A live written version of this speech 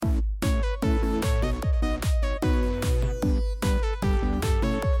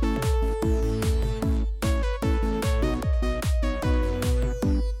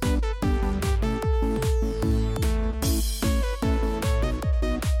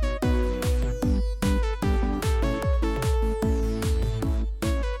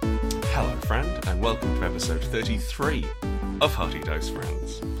friend, and welcome to episode 33 of Hearty Dose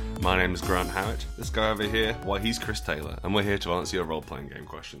Friends. My name is Grant Howard. This guy over here, why, he's Chris Taylor, and we're here to answer your role-playing game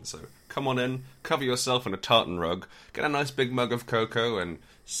questions. So come on in, cover yourself in a tartan rug, get a nice big mug of cocoa, and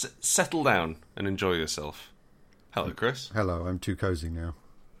settle down and enjoy yourself. Hello, Chris. Hello, I'm too cozy now.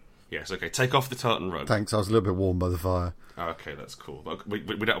 Yes, okay, take off the tartan rug. Thanks, I was a little bit warm by the fire. Okay, that's cool. But we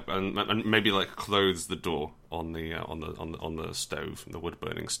don't, and maybe like close the door on the stove, the wood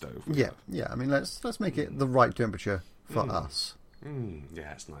burning stove. Yeah. I mean, let's make it the right temperature for us.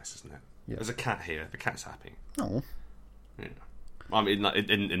 Yeah, it's nice, isn't it? Yeah. There's a cat here. The cat's happy. Oh, Yeah. I mean,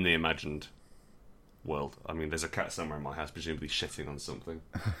 in the imagined world, I mean, there's a cat somewhere in my house, presumably shitting on something.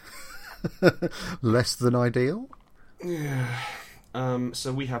 less than ideal. Yeah.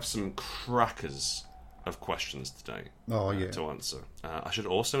 So we have some crackers of questions today. To answer. I should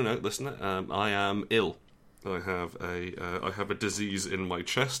also note, listener, I am ill. I have a disease in my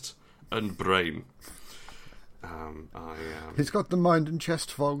chest and brain. He's got the mind and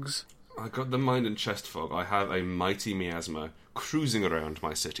chest fogs. I got the mind and chest fog. I have a mighty miasma cruising around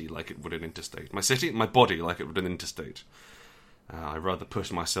my city like it would an interstate. My body like it would an interstate. I rather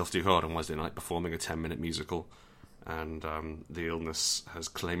pushed myself too hard on Wednesday night performing a 10-minute musical. And the illness has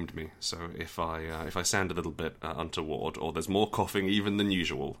claimed me. So if I sound a little bit untoward, or there's more coughing even than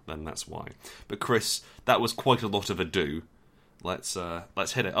usual, then that's why. But Chris, that was quite a lot of ado. Let's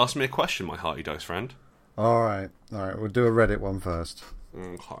hit it. Ask me a question, my hearty dose friend. All right. We'll do a Reddit one first.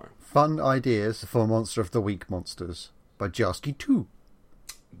 Okay. Fun ideas for Monster of the Week monsters by Jasky2.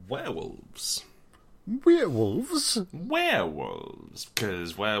 Werewolves. Werewolves? Werewolves.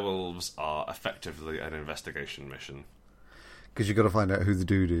 Because werewolves are effectively an investigation mission. Because you've got to find out who the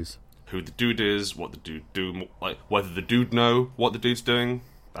dude is. Who the dude is, what the dude do, like whether the dude know what the dude's doing.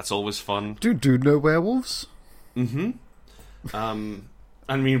 That's always fun. Do dude know werewolves? Mm-hmm.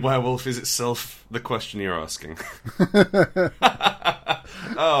 I mean, werewolf is itself the question you're asking.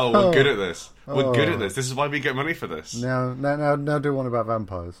 Oh, we're good at this. We're good at this. This is why we get money for this. Now do one about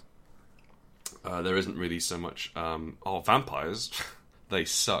vampires. There isn't really so much... vampires. They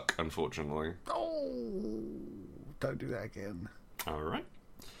suck, unfortunately. Oh, don't do that again. Alright.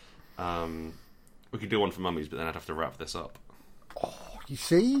 We could do one for mummies, but then I'd have to wrap this up. Oh, you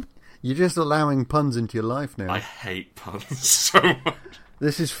see? You're just allowing puns into your life now. I hate puns so much.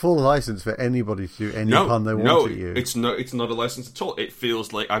 This is full license for anybody to do any pun they want at you. It's not a license at all. It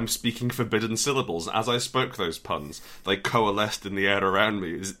feels like I'm speaking forbidden syllables. As I spoke those puns, they coalesced in the air around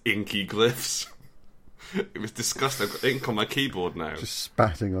me as inky glyphs. It was disgusting. I've got ink on my keyboard now. Just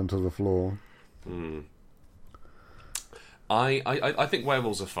spatting onto the floor. I think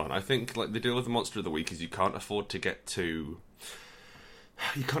werewolves are fun. I think like the deal with the monster of the week is you can't afford to get too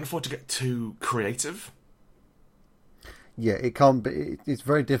creative. Yeah, it can't be. It's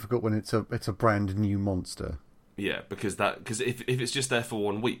very difficult when it's a brand new monster. Yeah, because if it's just there for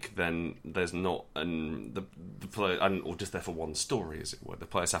 1 week, then there's not the player, or just there for one story, as it were. The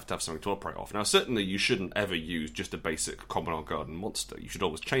players have to have something to operate off. Now, certainly, you shouldn't ever use just a basic common or garden monster. You should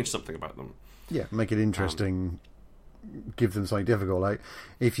always change something about them. Yeah, make it interesting. Give them something difficult. Like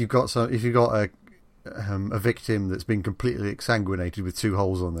if you've got a victim that's been completely exsanguinated with 2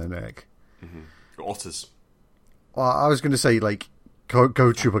 holes on their neck. Mm-hmm. Otters. Well, I was going to say like go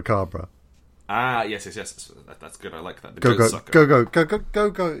chupacabra. Ah, yes. That's good. I like that. The go goat sucker. Go goat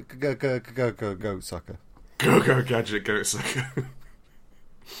sucker. Go gadget goat sucker.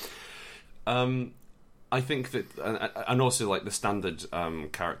 I think that, and also like the standard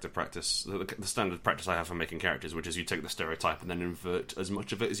character practice, the standard practice I have for making characters, which is you take the stereotype and then invert as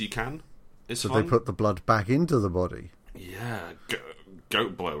much of it as you can. Is fun. They put the blood back into the body. Yeah,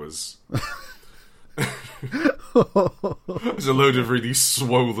 goat blowers. There's a load of really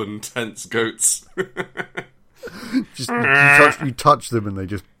swollen, tense goats. You touch them and they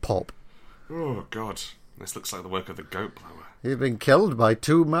just pop. Oh God, this looks like the work of the goat blower. You've been killed by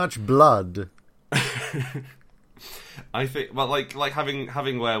too much blood. I think, well, like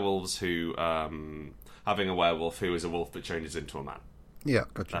having werewolves who, having a werewolf who is a wolf but changes into a man. Yeah,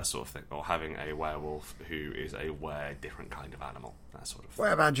 gotcha. That sort of thing, or having a werewolf who is a different kind of animal. That sort of thing.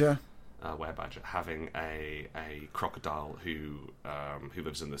 Werebadger. Werebadger, having a crocodile who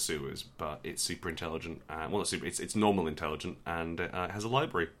lives in the sewers, but it's super intelligent. Not super. It's normal intelligent, and it has a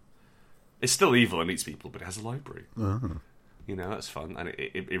library. It's still evil and eats people, but it has a library. Uh-huh. You know, that's fun, and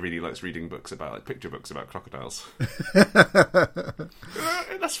it really likes reading books about picture books about crocodiles.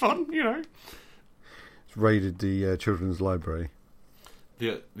 That's fun, you know. It's raided the children's library.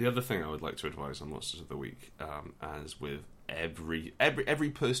 The other thing I would like to advise on Monsters of the Week, as with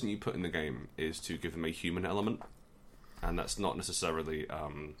every person you put in the game, is to give them a human element, and that's not necessarily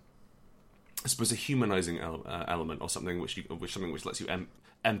I suppose, a humanizing element, or something which lets you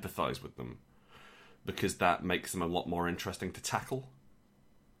empathize with them, because that makes them a lot more interesting to tackle.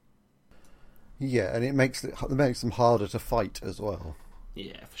 Yeah, and it makes them harder to fight as well.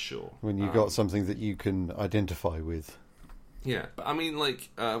 Yeah, for sure. When you've got something that you can identify with. Yeah, but I mean,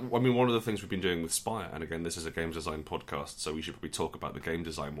 one of the things we've been doing with Spire, and again, this is a game design podcast, so we should probably talk about the game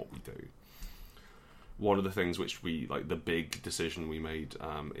design, what we do. One of the things which the big decision we made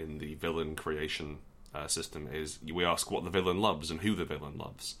in the villain creation system is we ask what the villain loves and who the villain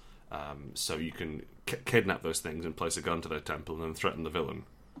loves. So you can kidnap those things and place a gun to their temple and then threaten the villain.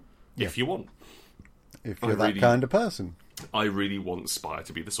 Yeah. If you want. If you're that kind of person. I really want Spire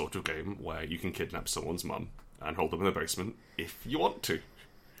to be the sort of game where you can kidnap someone's mum and hold them in the basement if you want to.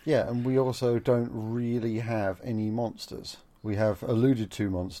 Yeah, and we also don't really have any monsters. We have alluded to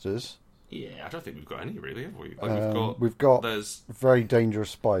monsters. Yeah, I don't think we've got any, really, have we? We've got there's very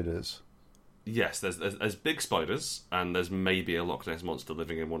dangerous spiders. Yes, there's big spiders, and there's maybe a Loch Ness monster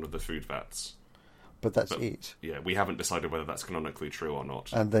living in one of the food vats. But that's it. Yeah, we haven't decided whether that's canonically true or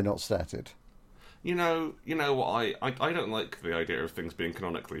not. And they're not statted. You know what? I don't like the idea of things being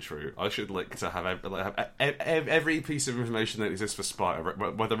canonically true. I should like to have every piece of information that exists for Spire,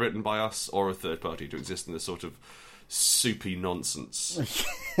 whether written by us or a third party, to exist in this sort of soupy nonsense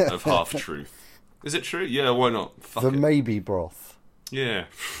of half truth. Is it true? Yeah, why not? Fuck it. Maybe broth. Yeah,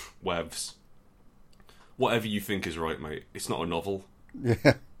 webs. Whatever you think is right, mate. It's not a novel.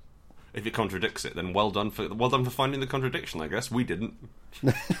 Yeah. If it contradicts it, then well done for finding the contradiction. I guess we didn't.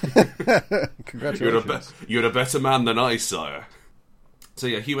 Congratulations. You're a better man than I, sire. So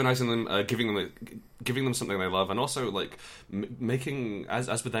yeah, humanizing them, giving them something they love, and also like making,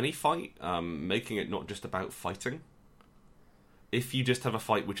 as with any fight, making it not just about fighting. If you just have a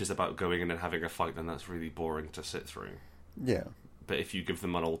fight which is about going in and having a fight, then that's really boring to sit through. Yeah. But if you give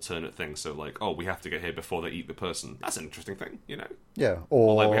them an alternate thing, so like, oh, we have to get here before they eat the person, that's an interesting thing, you know? Yeah,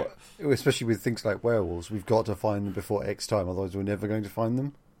 or especially with things like werewolves, we've got to find them before X time, otherwise we're never going to find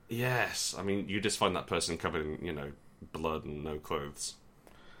them. Yes, I mean, you just find that person covered in, blood and no clothes.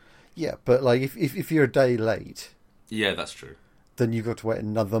 Yeah, but like, if you're a day late... Yeah, that's true. Then you've got to wait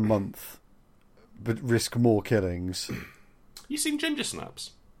another month, but risk more killings. You seen Ginger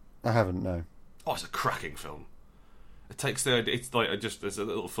Snaps? I haven't, no. Oh, it's a cracking film. It takes it's like there's a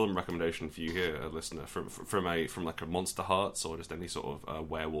little film recommendation for you here, a listener, from like a Monster Hearts or just any sort of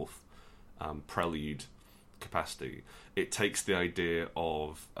werewolf prelude capacity. It takes the idea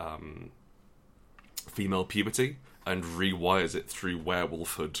of female puberty and rewires it through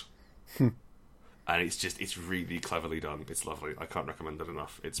werewolfhood. And it's really cleverly done. It's lovely. I can't recommend it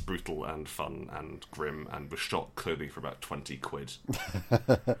enough. It's brutal and fun and grim and was shot clearly for about 20 quid.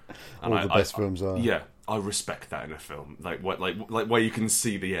 All the best films are. Yeah, I respect that in a film. Like where you can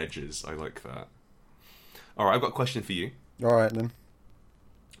see the edges. I like that. All right, I've got a question for you. All right, then.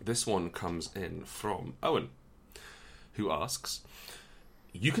 This one comes in from Owen, who asks,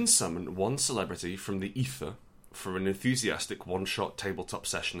 you can summon one celebrity from the ether for an enthusiastic one-shot tabletop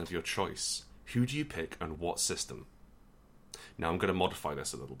session of your choice. Who do you pick and what system? Now, I'm going to modify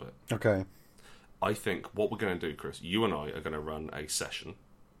this a little bit. Okay. I think what we're going to do, Chris, you and I are going to run a session.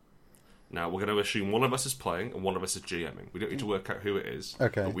 Now, we're going to assume one of us is playing and one of us is GMing. We don't need to work out who it is.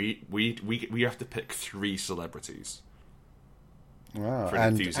 Okay. But we have to pick 3 celebrities. Wow.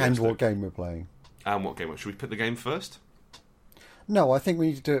 And what game we're playing. And what game. Should we pick the game first? No, I think we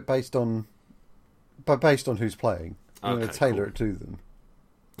need to do it based on who's playing. We're going to tailor it to them.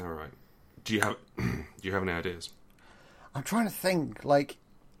 All right. Do you have any ideas? I'm trying to think. Like,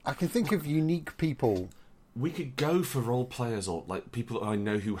 I can think of unique people. We could go for role players or like people that I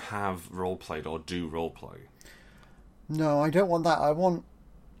know who have role played or do role play. No, I don't want that. I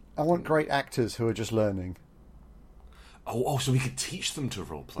want great actors who are just learning. Oh, so we could teach them to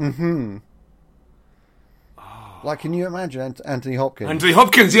role play. Mm-hmm. Oh. Like, can you imagine Anthony Hopkins? Anthony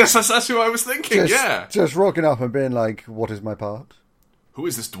Hopkins, yes, that's who I was thinking. Just rocking up and being like, "What is my part?" Who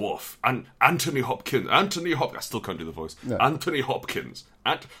is this dwarf? Anthony Hopkins. I still can't do the voice. No. Anthony Hopkins.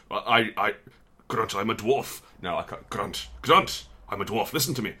 Grunt, I'm a dwarf. No, I can't. Grunt, I'm a dwarf.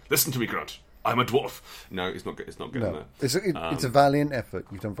 Listen to me, Grunt. I'm a dwarf. No, it's not getting there. It's a valiant effort.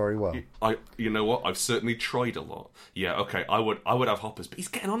 You've done very well. You know what? I've certainly tried a lot. Yeah, okay. I would have Hoppers, but he's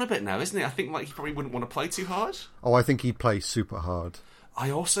getting on a bit now, isn't he? I think like he probably wouldn't want to play too hard. Oh, I think he'd play super hard. I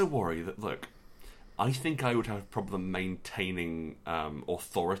also worry that I think I would have a problem maintaining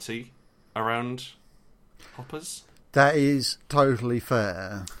authority around Hoppers. That is totally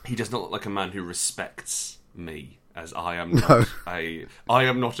fair. He does not look like a man who respects me, as I am not I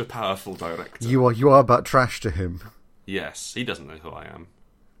am not a powerful director. You are but trash to him. Yes, he doesn't know who I am.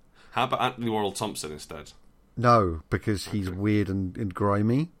 How about Anthony Worrell Thompson instead? No, because he's weird and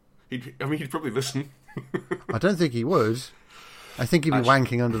grimy. He'd probably listen. I don't think he would. I think he'd be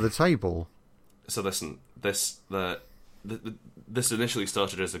wanking under the table. So listen, this initially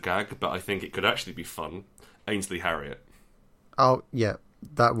started as a gag, but I think it could actually be fun. Ainsley Harriott. Oh, yeah.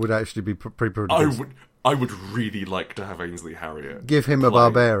 That would actually be pretty good. I would really like to have Ainsley Harriott. Give him a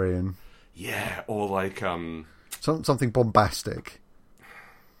barbarian. Yeah, or like... something bombastic.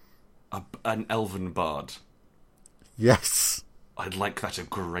 An elven bard. Yes. I'd like that a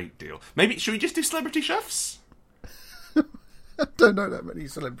great deal. Maybe, should we just do celebrity chefs? I don't know that many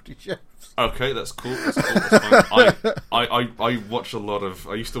celebrity chefs. Okay, that's cool. That's fine. I watch a lot of...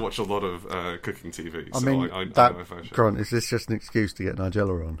 I used to watch a lot of cooking TV. I so mean, I know if I should. Grant, is this just an excuse to get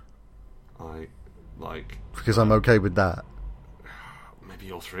Nigella on? Because I'm okay with that.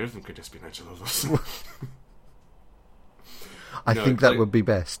 Maybe all three of them could just be Nigella Lawson. I think that would be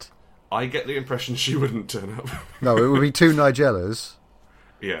best. I get the impression she wouldn't turn up. No, it would be two Nigellas.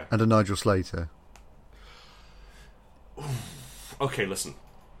 Yeah. And a Nigel Slater. Okay, listen.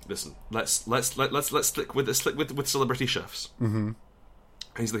 Let's stick with celebrity chefs. Mm-hmm.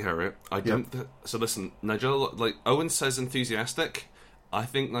 Ainsley Harriott. So listen, Nigella, like Owen says, enthusiastic. I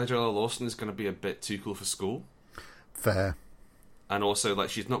think Nigella Lawson is going to be a bit too cool for school. Fair. And also, like,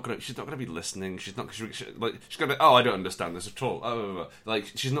 she's not gonna be listening. She's gonna be, oh, I don't understand this at all.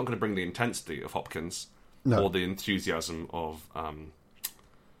 Like, she's not gonna bring the intensity of Hopkins or the enthusiasm of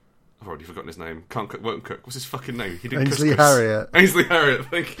I've already forgotten his name. Can't cook, won't cook. What's his fucking name? He did Ainsley couscous. Harriott. Ainsley Harriott.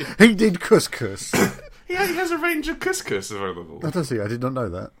 Thank you. He did couscous. He has a range of couscous available. Oh, does he? I did not know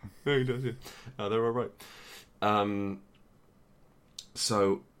that. No, he does. Yeah, they're all right.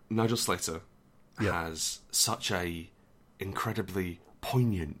 So Nigel Slater has such a incredibly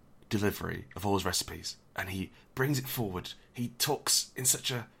poignant delivery of all his recipes, and he brings it forward. He talks in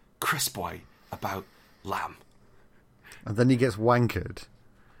such a crisp way about lamb, and then he gets wankered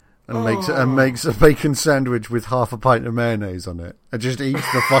and makes a bacon sandwich with half a pint of mayonnaise on it, and just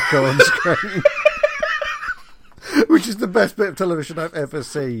eats the fucker on screen. Which is the best bit of television I've ever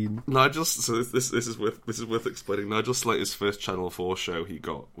seen. Nigel, so this is worth explaining. Nigel Slater's first Channel 4 show he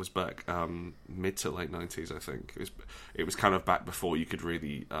got was back mid to late 90s, I think. It was kind of back before you could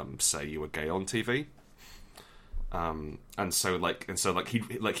really say you were gay on TV. And so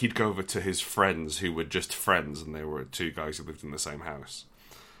he'd go over to his friends who were just friends, and they were two guys who lived in the same house.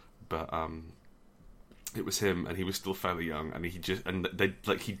 But it was him, and he was still fairly young, and he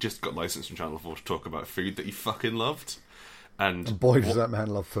just got licensed from Channel 4 to talk about food that he fucking loved. And boy, does that man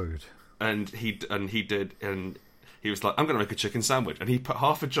love food. And he was like, I'm going to make a chicken sandwich, and he put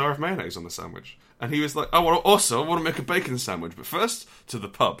half a jar of mayonnaise on the sandwich. And he was like, I want to make a bacon sandwich, but first to the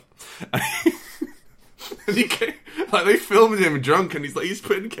pub. And he came, like, they filmed him drunk, and he's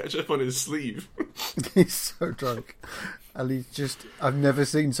putting ketchup on his sleeve. He's so drunk. And I've never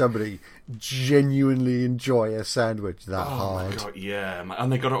seen somebody genuinely enjoy a sandwich that hard. Oh my god, yeah.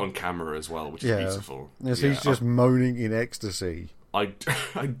 And they got it on camera as well, which is beautiful. Yes, he's just moaning in ecstasy. I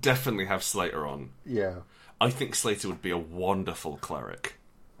definitely have Slater on. Yeah. I think Slater would be a wonderful cleric.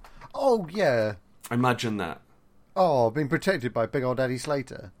 Oh, yeah. Imagine that. Oh, being protected by Big Old Daddy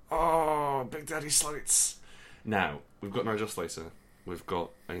Slater. Oh, Big Daddy Slates. Now, we've got Nigel Slater. We've got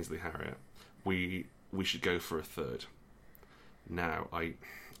Ainsley Harriott. We should go for a third. Now, I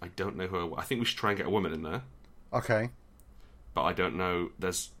don't know who... I think we should try and get a woman in there. Okay. But I don't know...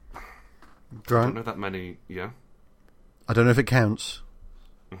 I don't know that many... Yeah? I don't know if it counts.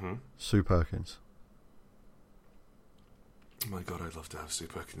 Mm-hmm. Sue Perkins. Oh my god, I'd love to have Sue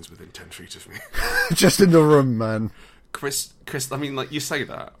Perkins within 10 feet of me. Just in the room, man. Chris, I mean, like, you say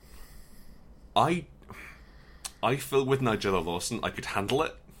that. I feel with Nigella Lawson, I could handle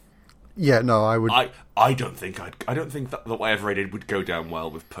it. Yeah, no, I would... I don't think that whatever I did would go down well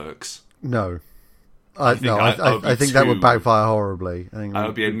with Perks. No. I think that would backfire horribly. I think I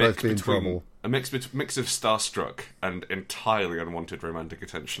would be a mix between trouble. A mix of starstruck and entirely unwanted romantic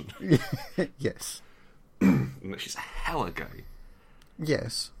attention. Yes. She's hella gay.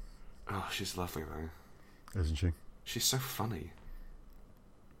 Yes. Oh, she's lovely though. Isn't she? She's so funny.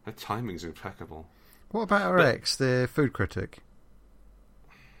 Her timing's impeccable. What about her ex, the food critic?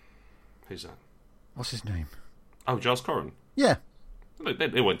 Who's that? What's his name? Oh, Giles Corran. Yeah.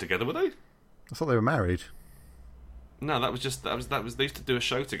 They weren't together, were they? I thought they were married. No, that was they used to do a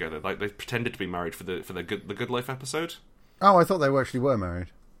show together. Like they pretended to be married for the Good Life episode. Oh, I thought they actually were married.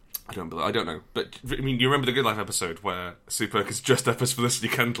 I don't know. But I mean, you remember the Good Life episode where Sue Perkins dressed up as Felicity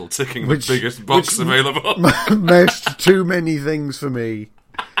Kendall, ticking the biggest box available. Meshed too many things for me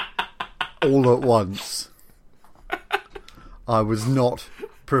all at once. I was not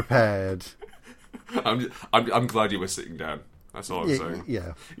prepared. I'm glad you were sitting down. That's all I'm saying.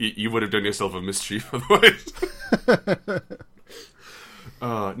 Yeah. You would have done yourself a mischief otherwise.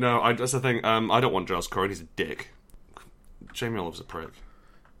 No, that's the thing. I don't want Giles Corey. He's a dick. Jamie Oliver's a prick.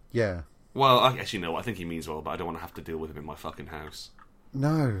 Yeah. Well, I actually no. I think he means well, but I don't want to have to deal with him in my fucking house.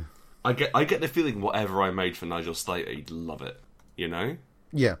 No. I get the feeling whatever I made for Nigel Slater, he'd love it. You know?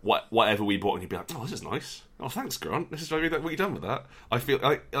 Yeah. Whatever we bought, and he'd be like, "Oh, this is nice. Oh, thanks, Grant. This is very what you done with that." I feel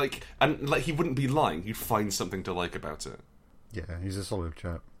like he wouldn't be lying. He'd find something to like about it. Yeah, he's a solid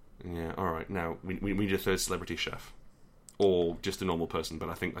chap. Yeah. All right. Now we need a third celebrity chef, or just a normal person. But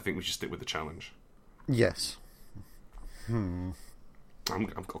I think we should stick with the challenge. Yes. I'll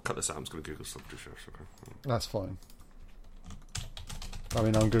cut this out. I'm just going to Google celebrity chefs. Okay. That's fine. I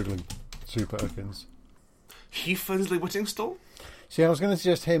mean, I'm googling Sue Perkins. Hugh Fernsley Whittingstall. See, I was going to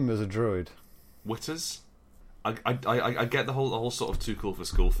suggest him as a druid. Whitters. I get the whole sort of too cool for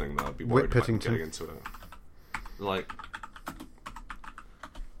school thing that I'd be worried about getting into it. Like,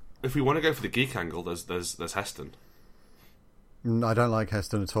 if we want to go for the geek angle, there's Heston. I don't like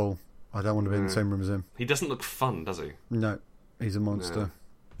Heston at all. I don't want to be in the same room as him. He doesn't look fun, does he? No, he's a monster.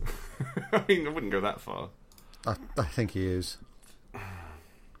 No. I mean, I wouldn't go that far. I think he is.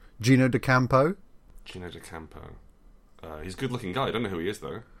 Gino D'Acampo. Gino D'Acampo. He's a good-looking guy. I don't know who he is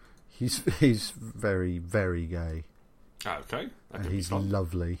though. He's very, very gay. Ah, okay. And he's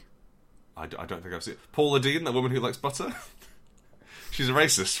lovely. I don't think I've seen Paula Dean, that woman who likes butter. She's a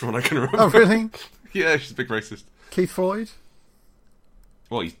racist, from what I can remember. Oh, really? Yeah, she's a big racist. Keith Floyd?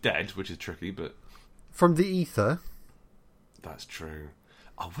 Well, he's dead, which is tricky, but... From the ether? That's true.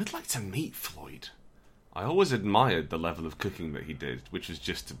 I would like to meet Floyd. I always admired the level of cooking that he did, which was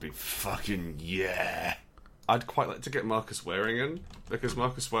just to be fucking yeah. I'd quite like to get Marcus Waring in, because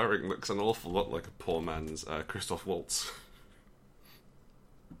Marcus Waring looks an awful lot like a poor man's Christoph Waltz.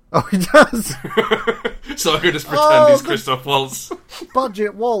 Oh, he does? So I could just pretend he's Christoph Waltz.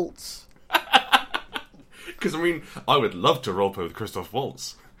 Budget Waltz. Because, I mean, I would love to roleplay with Christoph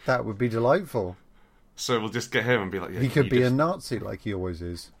Waltz. That would be delightful. So we'll just get him and be like... Yeah, he could be a Nazi like he always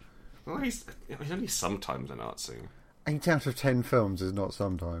is. Well, he's only sometimes a Nazi. 8 out of 10 films is not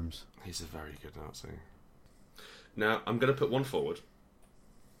sometimes. He's a very good Nazi. Now, I'm going to put one forward.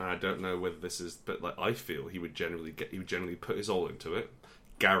 I don't know whether this is... But like, I feel he would generally put his all into it.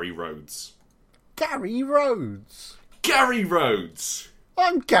 Gary Rhodes. Gary Rhodes? Gary Rhodes!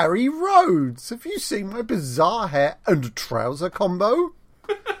 I'm Gary Rhodes! Have you seen my bizarre hair and trouser combo?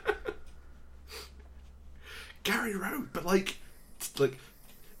 Gary Rhodes, but like,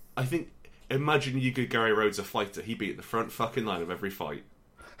 I think, imagine you give Gary Rhodes a fighter, he'd be at the front fucking line of every fight.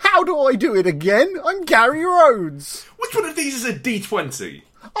 How do I do it again? I'm Gary Rhodes! Which one of these is a D20?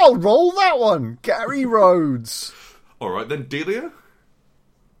 I'll roll that one! Gary Rhodes! Alright then, Delia?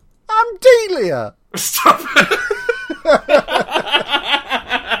 I'm Delia! Stop it!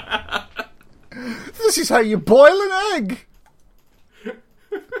 This is how you boil an egg!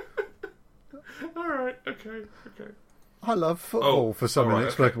 Alright, okay. I love football for some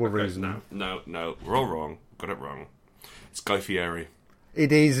inexplicable okay. reason. No, we're all wrong. Got it wrong. It's Guy Fieri.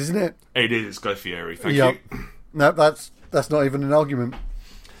 It is, isn't it? It is, it's Guy Fieri. Thank you. No, that's not even an argument.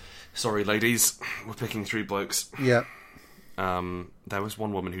 Sorry, ladies. We're picking 3 blokes. Yeah. There was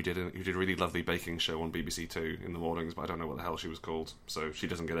one woman who did a really lovely baking show on BBC Two in the mornings, but I don't know what the hell she was called, so she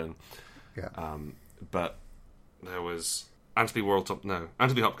doesn't get in. Yeah. But there was Anthony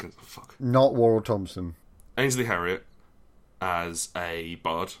Hopkins. Oh, fuck. Not Warrell Thompson. Ainsley Harriott as a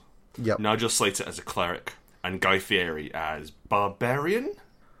bard. Yep. Nigel Slater as a cleric, and Guy Fieri as barbarian.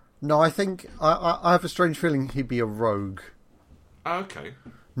 No, I think I have a strange feeling he'd be a rogue. Okay.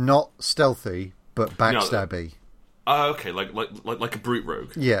 Not stealthy, but backstabby. Okay, like a brute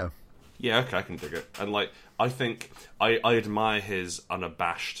rogue. Yeah. Yeah, okay, I can dig it. And like, I think I admire his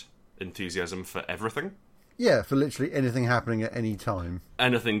unabashed enthusiasm for everything. Yeah, for literally anything happening at any time.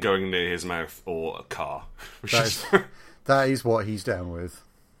 Anything going near his mouth or a car. That is what he's down with.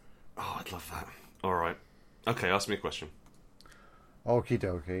 Oh, I'd love that. Alright. Okay, ask me a question. Okie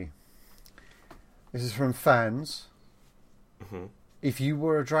dokie. This is from fans. Mm-hmm. If you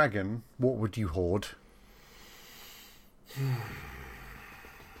were a dragon, what would you hoard?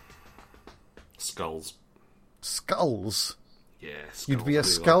 Skulls. Skulls? Yeah, skulls. You'd be a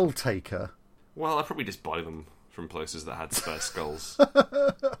skull taker. Well, I'd probably just buy them from places that had spare skulls.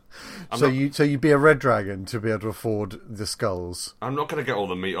 So you'd be a red dragon to be able to afford the skulls. I'm not going to get all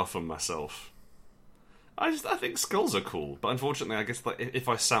the meat off them myself. I think skulls are cool, but unfortunately, I guess if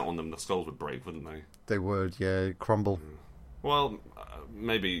I sat on them, the skulls would break, wouldn't they? They would, yeah, crumble. Well,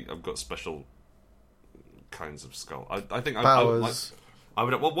 maybe I've got special kinds of skull. I think powers. I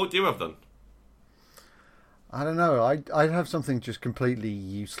would. What do you have then? I don't know. I'd have something just completely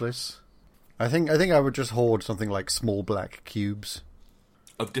useless. I think I would just hoard something like small black cubes.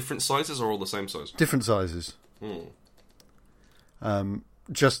 Of different sizes or all the same size? Different sizes.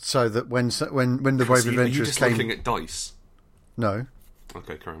 Just so that when the Brave Adventurers Are you just came... looking at dice? No.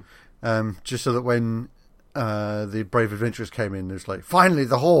 Okay, carry Just so that when the Brave Adventurers came in, there's like, finally,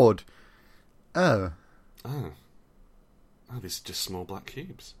 the Horde! Oh, these are just small black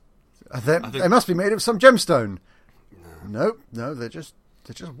cubes. They must be made of some gemstone. No, they're just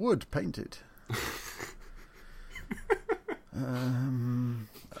wood painted.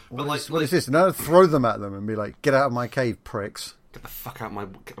 What is this? No, throw them at them and be like, get out of my cave, pricks. Get the fuck out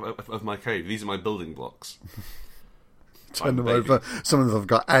of my cave. These are my building blocks. Turn them over. Some of them have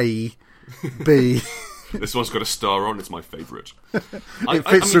got A, B. This one's got a star on. It's my favourite. It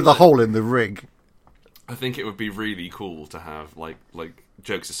fits through the hole in the rig. I think it would be really cool to have, like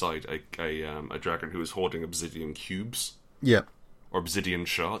jokes aside, a dragon who is hoarding obsidian cubes. Yeah. Or obsidian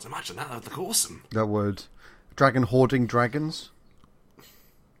shards. Imagine that. That would look awesome. That would. Dragon hoarding dragons.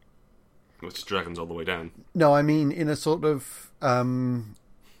 Which is dragons all the way down. No, I mean in a sort of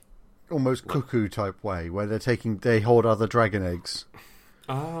almost cuckoo type way, where they hoard other dragon eggs.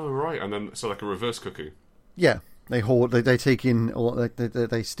 Oh right, and then so like a reverse cuckoo. Yeah, they hoard. They take in, or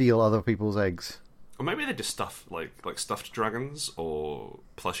they steal other people's eggs. Or maybe they just stuff like stuffed dragons or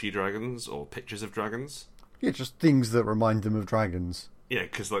plushy dragons or pictures of dragons. Yeah, just things that remind them of dragons. Yeah,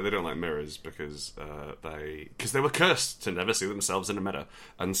 because they don't like mirrors because they were cursed to never see themselves in a mirror,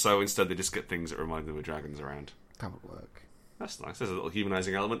 and so instead they just get things that remind them of dragons around. That would work. That's nice. There's a little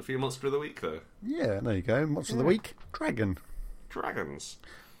humanising element for your monster of the week, though. Yeah, there you go. Monster of the week, dragon. Dragons.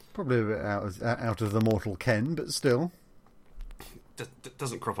 Probably a bit out of the mortal ken, but still.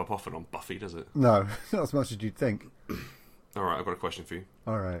 Doesn't crop up often on Buffy, does it? No, not as much as you'd think. All right, I've got a question for you.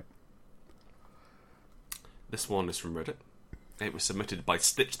 All right. This one is from Reddit. It was submitted by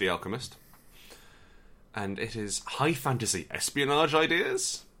Stitch the Alchemist. And it is high fantasy espionage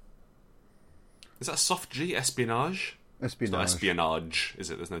ideas? Is that soft G? Espionage? Espionage. It's not espionage, is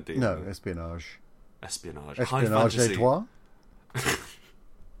it? There's no D. No, espionage. Espionage. Espionage de toi?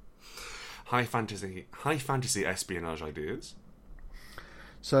 High fantasy espionage ideas.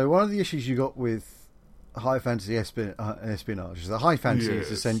 So one of the issues you got with high fantasy espionage is that high fantasy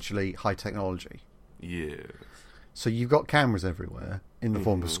is essentially high technology. Yeah. So you've got cameras everywhere in the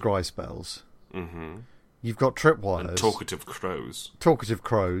form of scry spells. Mm-hmm. You've got tripwires. And talkative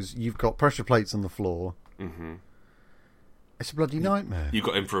crows. You've got pressure plates on the floor. Mm-hmm. It's a bloody nightmare. You've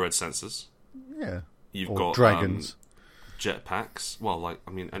got infrared sensors. Yeah. You've got dragons. Jetpacks. Well,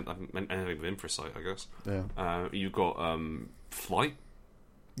 anything with infrasight, I guess. Yeah. You've got flight.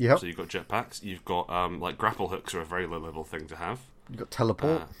 Yep. So you've got jetpacks. You've got grapple hooks are a very low level thing to have. You've got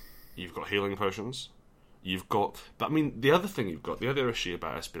teleport. You've got healing potions. You've got... But, the other issue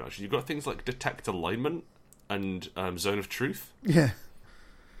about espionage, you've got things like detect alignment and zone of truth. Yeah.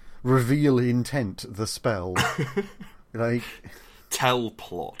 Reveal intent, the spell. Tell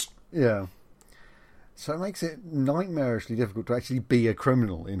plot. Yeah. So it makes it nightmarishly difficult to actually be a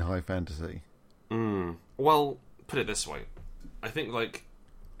criminal in high fantasy. Well, put it this way. I think,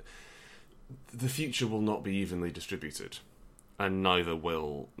 the future will not be evenly distributed, and neither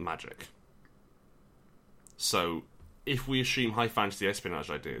will magic. So, if we assume high fantasy espionage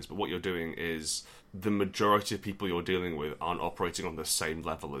ideas, but what you're doing is the majority of people you're dealing with aren't operating on the same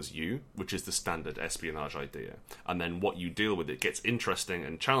level as you, which is the standard espionage idea. And then what you deal with, it gets interesting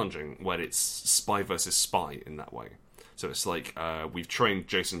and challenging when it's spy versus spy in that way. So it's like, we've trained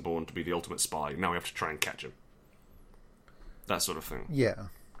Jason Bourne to be the ultimate spy, now we have to try and catch him. That sort of thing. Yeah.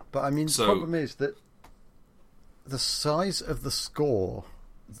 But the problem is that the size of the score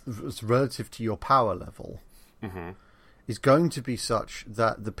relative to your power level is going to be such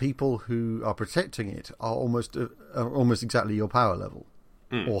that the people who are protecting it are almost exactly your power level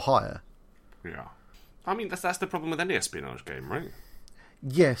or higher. Yeah, that's the problem with any espionage game, right?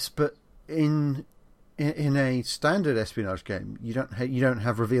 Yes, but in a standard espionage game, you don't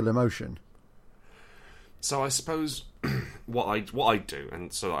have reveal emotion. So I suppose what I do,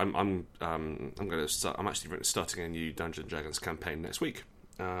 and so I'm actually starting a new Dungeons & Dragons campaign next week,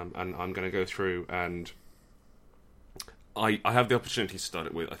 and I'm going to go through and I have the opportunity to start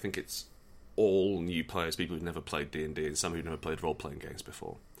it with, I think it's all new players, people who've never played D&D and some who've never played role-playing games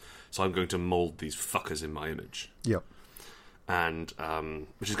before. So I'm going to mould these fuckers in my image. Yep. And,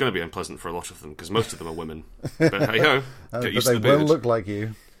 which is going to be unpleasant for a lot of them, because most of them are women. But hey-ho, get used to the beard. They will look like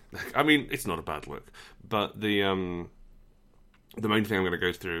you. It's not a bad look. But the the main thing I'm going to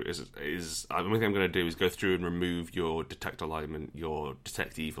go through is the main thing I'm going to do is go through and remove your detect alignment, your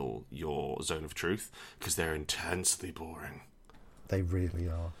detect evil, your zone of truth, because they're intensely boring. They really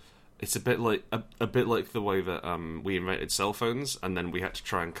are. It's a bit like the way that we invented cell phones, and then we had to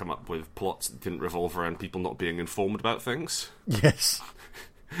try and come up with plots that didn't revolve around people not being informed about things. Yes.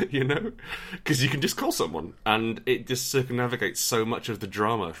 You know, because you can just call someone, and it just circumnavigates so much of the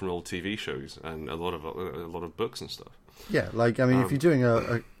drama from old TV shows and a lot of books and stuff. Yeah, like, I mean, if you're doing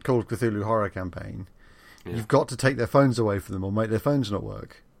a Call of Cthulhu horror campaign, Yeah. you've got to take their phones away from them or make their phones not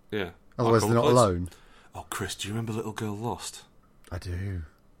work. Yeah. Otherwise, they're not alone. Oh, Chris, do you remember Little Girl Lost? I do.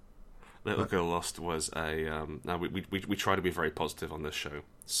 Little Girl Lost was a... now, we try to be very positive on this show,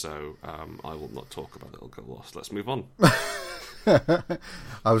 so I will not talk about Little Girl Lost. Let's move on.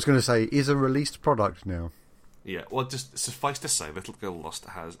 I was going to say, is a released product now. Yeah, well, just suffice to say, Little Girl Lost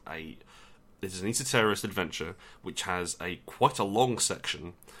It is an esoterrorist adventure which has quite a long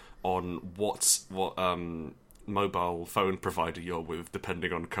section on what mobile phone provider you're with,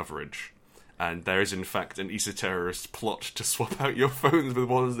 depending on coverage. And there is, in fact, an esoterrorist plot to swap out your phones with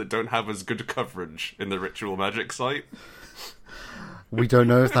ones that don't have as good coverage in the Ritual Magic site. We don't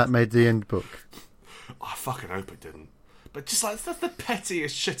know if that made the end book. I fucking hope it didn't. But just like, that's the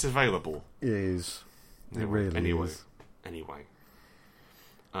pettiest shit available. It is. It really is. Anyway.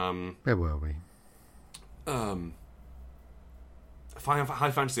 Where were we?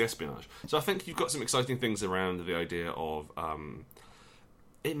 High fantasy espionage. So I think you've got some exciting things around the idea of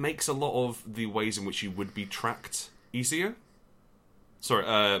it makes a lot of the ways in which you would be tracked easier. Sorry,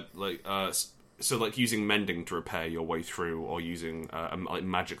 so like using mending to repair your way through, or using like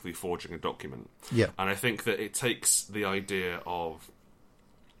magically forging a document. Yeah. And I think that it takes the idea of,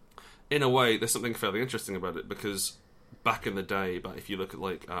 in a way, there's something fairly interesting about it, because back in the day, but if you look at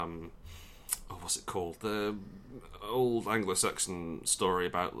like what's it called? The old Anglo-Saxon story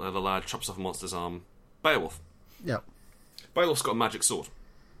about the lad chops off a monster's arm. Beowulf. Yeah. Beowulf's got a magic sword,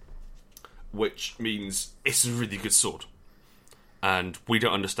 which means it's a really good sword. And we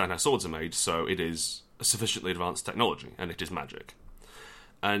don't understand how swords are made, so it is a sufficiently advanced technology, and it is magic.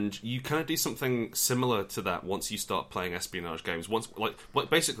 And you kind of do something similar to that once you start playing espionage games. Once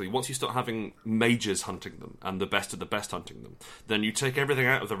you start having mages hunting them, and the best of the best hunting them, then you take everything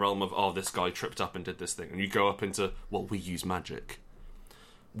out of the realm of, oh, this guy tripped up and did this thing, and you go up into, well, we use magic.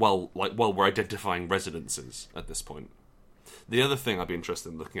 Well, we're identifying residences at this point. The other thing I'd be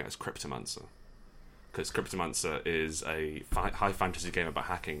interested in looking at is Cryptomancer. Because Cryptomancer is a high fantasy game about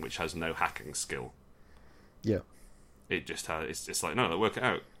hacking, which has no hacking skill. Yeah. It just has. It's like, no, work it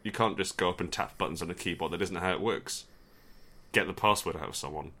out. You can't just go up and tap buttons on a keyboard. That isn't how it works. Get the password out of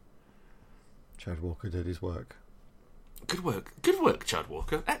someone. Chad Walker did his work. Good work, Chad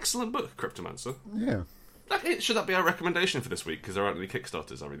Walker. Excellent book, Cryptomancer. Yeah. Should that be our recommendation for this week? Because there aren't any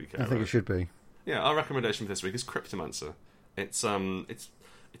Kickstarters I really care about. I think it should be. Yeah, our recommendation for this week is Cryptomancer. It's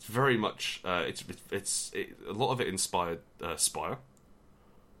very much a lot of it inspired Spire.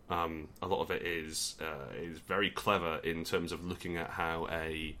 A lot of it is very clever in terms of looking at how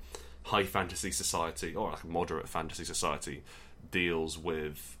a high fantasy society, or like a moderate fantasy society, deals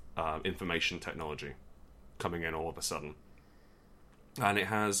with information technology coming in all of a sudden. And it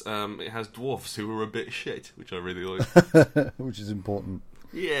has dwarves who are a bit shit, which I really like. Which is important.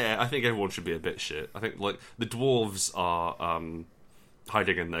 Yeah, I think everyone should be a bit shit. I think like the dwarves are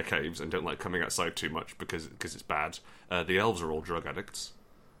hiding in their caves and don't like coming outside too much because it's bad. The elves are all drug addicts.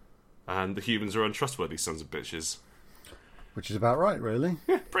 And the humans are untrustworthy sons of bitches. Which is about right, really.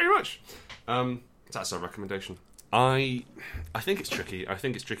 Yeah, pretty much. That's our recommendation. I think it's tricky. I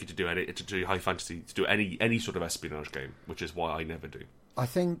think it's tricky to do high fantasy, to do any sort of espionage game, which is why I never do. I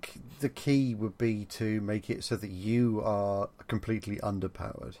think the key would be to make it so that you are completely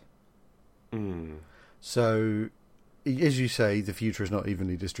underpowered. Mm. So, as you say, the future is not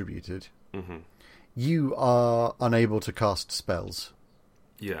evenly distributed. Mm-hmm. You are unable to cast spells.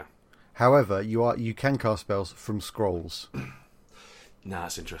 Yeah. However, you can cast spells from scrolls.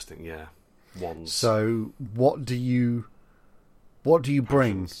 That's interesting. Yeah, wands. So, what do you bring?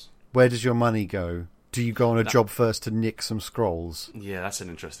 Potions. Where does your money go? Do you go on a job first to nick some scrolls? Yeah, that's an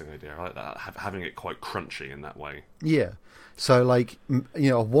interesting idea. I like that. Having it quite crunchy in that way. Yeah. So, like,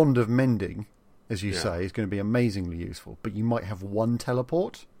 a wand of mending, as you say, is going to be amazingly useful. But you might have one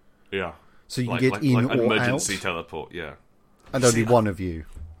teleport. Yeah. So you can get in like or emergency out. Teleport. Yeah. And only one of you.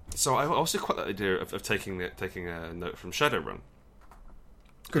 So I also quite like the idea of taking a note from Shadowrun.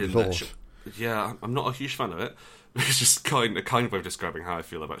 Good lord. Yeah, I'm not a huge fan of it. It's just kind of way of describing how I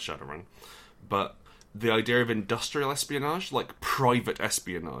feel about Shadowrun. But the idea of industrial espionage, like private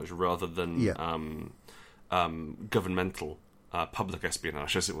espionage, rather than governmental public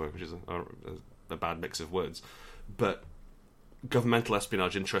espionage, as it were, which is a bad mix of words. But governmental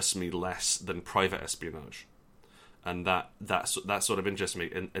espionage interests me less than private espionage, and that sort of interests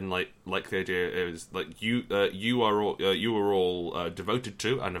me. And like the idea is like you are all devoted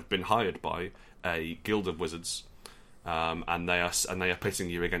to and have been hired by a guild of wizards. And they are pitting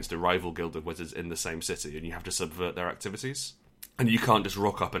you against a rival guild of wizards in the same city, and you have to subvert their activities. And you can't just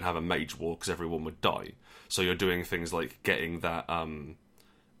rock up and have a mage war because everyone would die. So you're doing things like getting that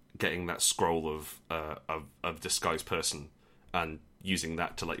scroll of disguised person and using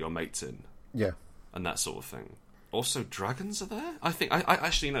that to let your mates in. Yeah, and that sort of thing. Also, dragons are there. I think I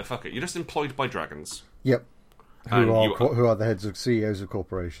actually no. Fuck it. You're just employed by dragons. Yep. Who are the heads of CEOs of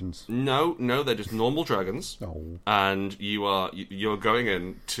corporations? No, they're just normal dragons. Oh. And you're going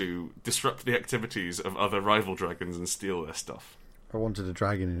in to disrupt the activities of other rival dragons and steal their stuff. I wanted a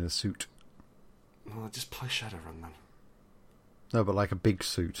dragon in a suit. Well, just play Shadowrun then. No, but like a big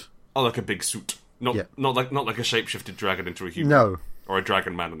suit. Oh, like a big suit. Not like a shapeshifted dragon into a human. No. Or a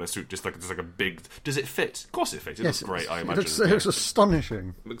dragon man in a suit, just like a big. Does it fit? Of course it fits. It looks great. I imagine. It looks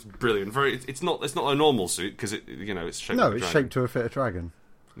astonishing. It looks brilliant. It's not a normal suit because it's shaped. No, like it's shaped to fit a dragon.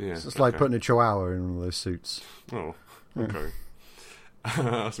 Yeah, it's like putting a chihuahua in one of those suits. Oh, okay.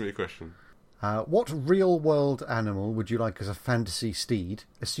 Ask me a question. What real-world animal would you like as a fantasy steed,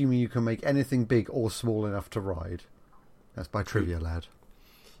 assuming you can make anything big or small enough to ride? That's by Trivia Lad.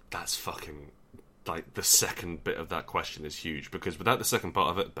 That's fucking... Like, the second bit of that question is huge, because without the second part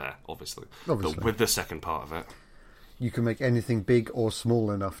of it, bear, obviously. But with the second part of it... You can make anything big or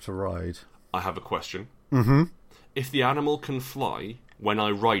small enough to ride. I have a question. Mm-hmm. If the animal can fly, when I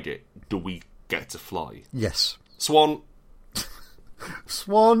ride it, do we get to fly? Yes. Swan.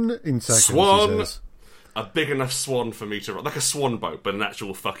 Swan in seconds. Swan. A big enough swan for me to ride. Like a swan boat, but an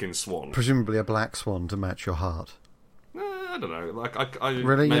actual fucking swan. Presumably a black swan to match your heart. I don't know. Like I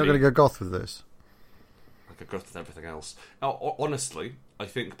really? Maybe. You're going to go goth with this? I could go with everything else. Honestly, I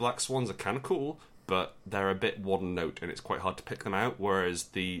think black swans are kind of cool, but they're a bit one note, and it's quite hard to pick them out. Whereas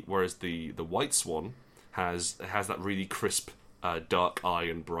the white swan has that really crisp, dark eye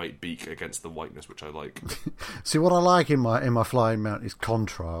and bright beak against the whiteness, which I like. See, what I like in my flying mount is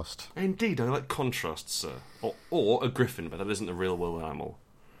contrast. Indeed, I like contrast, sir. Or a griffin, but that isn't a real world animal.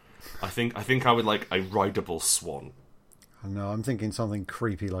 I think I would like a rideable swan. No, I'm thinking something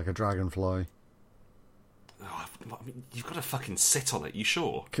creepy like a dragonfly. Oh, I mean, you've got to fucking sit on it. You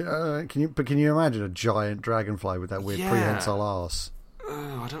sure? Can you imagine a giant dragonfly with that weird prehensile arse?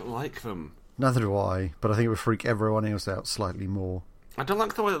 I don't like them. Neither do I, but I think it would freak everyone else out slightly more. I don't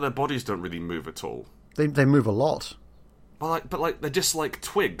like the way that their bodies don't really move at all. They move a lot. But they're just like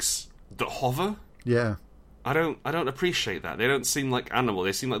twigs that hover. Yeah. I don't appreciate that. They don't seem like animals.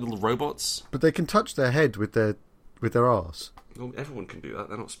 They seem like little robots. But they can touch their head with their arse. Well, everyone can do that.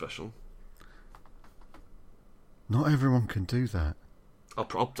 They're not special. Not everyone can do that.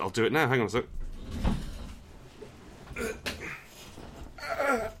 I'll do it now. Hang on a sec.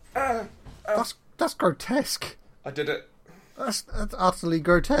 That's grotesque. I did it. That's utterly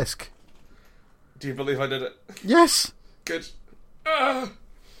grotesque. Do you believe I did it? Yes. Good.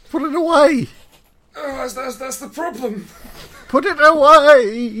 Put it away. That's the problem. Put it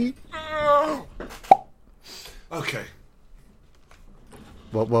away. Okay.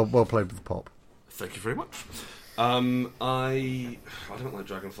 Well played with the pop. Thank you very much. I don't like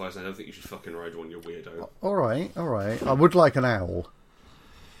dragonflies. I don't think you should fucking ride one. You're weirdo. All right. I would like an owl.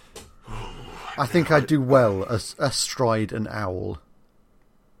 I think I'd do well astride an owl.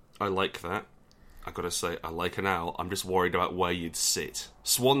 I like that. I've got to say, I like an owl. I'm just worried about where you'd sit.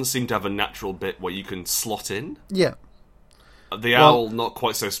 Swans seem to have a natural bit where you can slot in. Yeah. The owl, not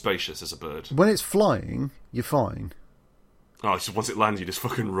quite so spacious as a bird. When it's flying, you're fine. Oh, so once it lands, you just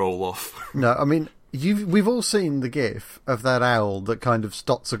fucking roll off. No, I mean, we've all seen the gif of that owl that kind of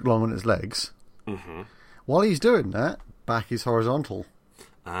stots along on its legs. Mm-hmm. While he's doing that, back is horizontal.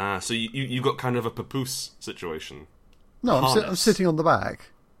 Ah, so you got kind of a papoose situation. No, I'm sitting on the back,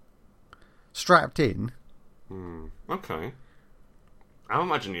 strapped in. Okay. I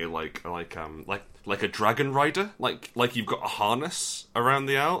imagine you like a dragon rider, like you've got a harness around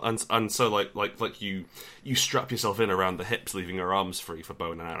the owl, and so like you strap yourself in around the hips, leaving your arms free for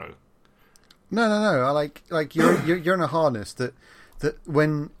bow and arrow. No. I like you're in a harness that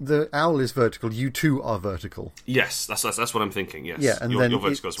when the owl is vertical, you too are vertical. Yes, that's what I'm thinking. Yes, yeah, and you're then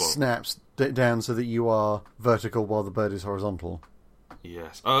vertical it as well. Snaps down so that you are vertical while the bird is horizontal.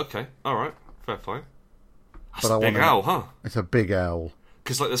 Yes. Oh, okay. All right. Fair play. That's but a big owl, huh? It's a big owl.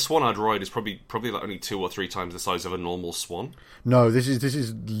 Because like the swan I'd ride is probably like only 2 or 3 times the size of a normal swan. No, this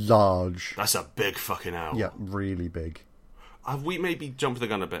is large. That's a big fucking owl. Yeah, really big. Have we maybe jumped the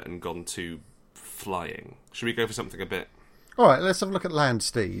gun a bit and gone to flying? Should we go for something a bit... All right, let's have a look at land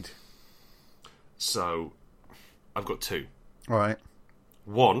steed. So, I've got 2. All right.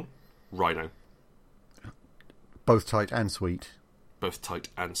 1, rhino. Both tight and sweet. Both tight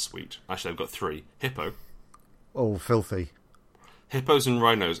and sweet. Actually, I've got 3. Hippo. Oh, filthy. Hippos and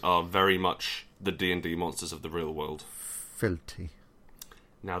rhinos are very much the D&D monsters of the real world. Filthy.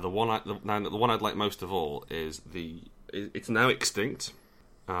 Now, the one I'd like most of all is it's now extinct.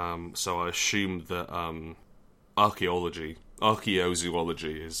 So I assume that archaeozoology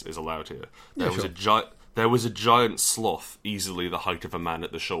is allowed here. There was a giant sloth, easily the height of a man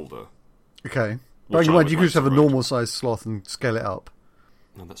at the shoulder. Okay. But you could just have a normal-sized sloth and scale it up.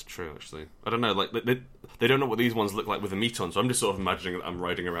 No, that's true, actually. I don't know, like, they don't know what these ones look like with the meat on, so I'm just sort of imagining that I'm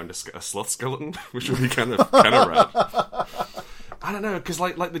riding around a sloth skeleton, which would be kind of rad. I don't know, because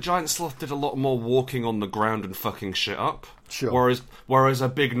like the giant sloth did a lot more walking on the ground and fucking shit up. Sure. Whereas a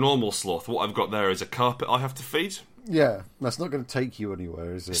big normal sloth, what I've got there is a carpet I have to feed. Yeah, that's not going to take you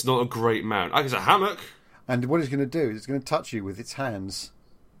anywhere, is it? It's not a great mount. It's a hammock. And what it's going to do is it's going to touch you with its hands.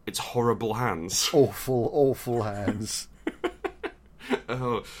 Its horrible hands. Awful hands.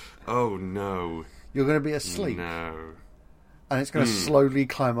 Oh no. You're going to be asleep. No. And it's going to slowly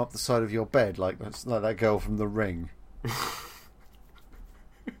climb up the side of your bed like that girl from The Ring.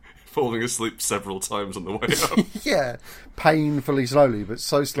 Falling asleep several times on the way up. Yeah, painfully slowly, but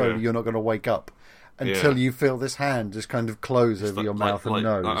so slowly you're not going to wake up until you feel this hand just kind of close over your mouth and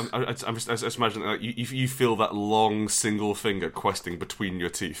nose. I'm just imagining that you feel that long single finger questing between your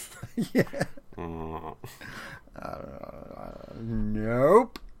teeth. Yeah.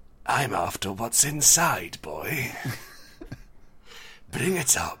 Nope. I'm after what's inside, boy. Bring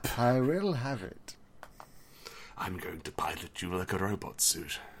it up. I will have it. I'm going to pilot you like a robot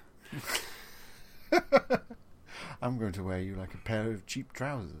suit. I'm going to wear you like a pair of cheap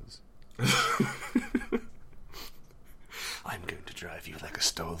trousers. I'm going to drive you like a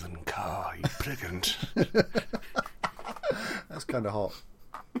stolen car, you brigand. That's kind of hot.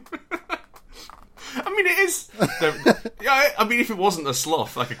 I mean, it is. I mean, if it wasn't a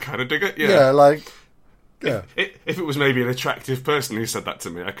sloth, I could kind of dig it. Yeah. Yeah. If it was maybe an attractive person who said that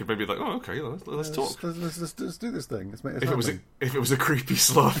to me, I could maybe be like, oh, okay, let's talk. Let's do this thing. Let's make this if it was a creepy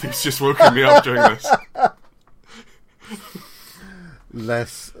sloth who's just woken me up during this.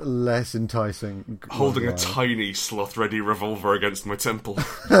 Less enticing. Holding a tiny sloth-ready revolver against my temple.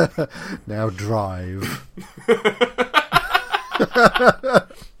 Now drive.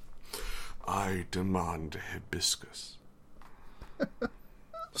 I demand hibiscus.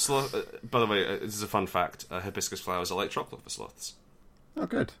 By the way, this is a fun fact. Hibiscus flowers are like chocolate for sloths. Oh,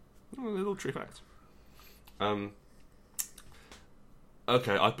 good. A little true fact.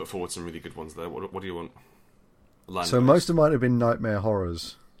 Okay, I put forward some really good ones there. What do you want? So most of mine have been nightmare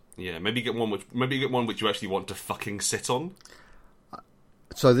horrors. Yeah, maybe get one which you actually want to fucking sit on.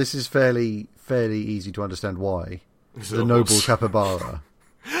 So this is fairly easy to understand why. The noble capybara.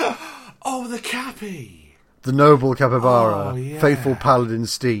 Oh, the cappy! The noble capybara, Oh, yeah. faithful paladin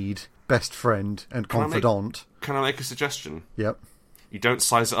steed, best friend and confidant. Can I make a suggestion? Yep. You don't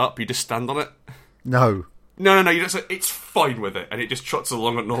size it up, you just stand on it. No. No, you don't say, it's fine with it, and it just trots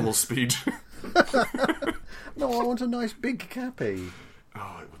along at normal speed. No, I want a nice big cappy.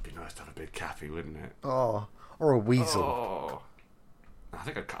 Oh, it would be nice to have a big cappy, wouldn't it? Oh, or a weasel. Oh. I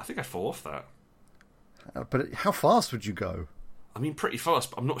think I'd fall off that. But how fast would you go? I mean, pretty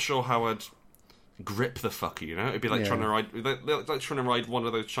fast, but I'm not sure how I'd grip the fucker, you know? It'd be like trying to ride one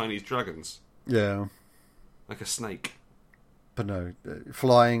of those Chinese dragons. Yeah. Like a snake. But no,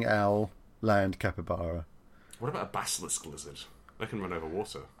 flying owl, land capybara. What about a basilisk lizard? They can run over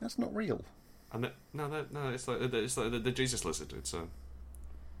water. That's not real. And no, it's like the Jesus lizard. It's that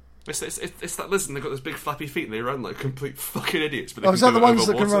lizard. They've got those big flappy feet, and they run like complete fucking idiots. But is that the ones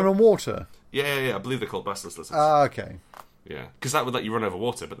that can run on water? Yeah. I believe they're called basilisk lizards. Ah, okay. Yeah, because that would let you run over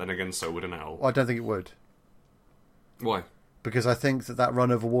water, but then again, so would an owl. Well, I don't think it would. Why? Because I think that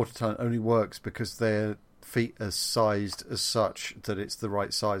run over water time only works because their feet are sized as such that it's the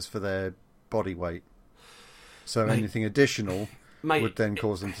right size for their body weight. So anything additional would then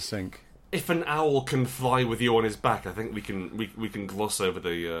cause them to sink. If an owl can fly with you on his back, I think we can gloss over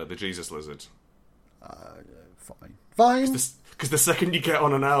the Jesus lizard. Fine. Because the second you get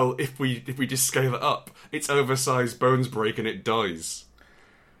on an owl, if we just scale it up, its oversized bones break and it dies.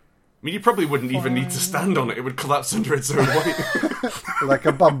 I mean, you probably wouldn't even need to stand on it; it would collapse under its own weight, like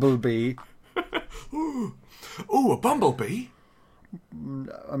a bumblebee. Ooh, a bumblebee.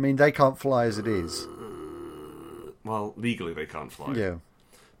 I mean, they can't fly as it is. Well, legally they can't fly. Yeah.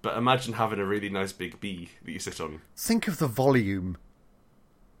 But imagine having a really nice big bee that you sit on. Think of the volume.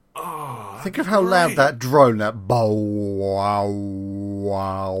 Oh, Think of how loud that drone, that bow wow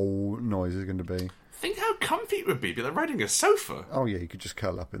wow noise is going to be. Think how comfy it would be like riding a sofa. Oh yeah, you could just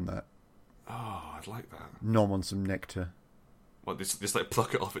curl up in that. Oh, I'd like that. Nom on some nectar. What, this like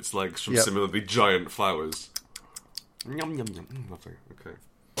pluck it off its legs from Yep. similarly giant flowers. Yum, yum, yum. Lovely. Okay.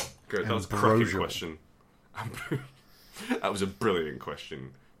 Good. That was a cracking Ambrosial. question. That was a brilliant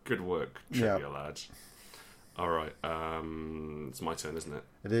question. Good work, trivia Yeah. lads. Alright, it's my turn, isn't it?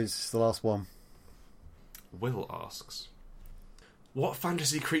 It is. It's the last one. Will asks, what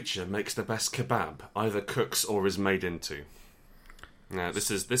fantasy creature makes the best kebab, either cooks or is made into? Now,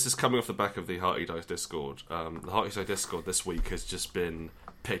 this is coming off the back of the Hearty Dice Discord. The Hearty Dice Discord this week has just been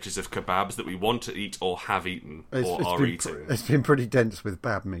pictures of kebabs that we want to eat or have eaten or are eating. It's been pretty dense with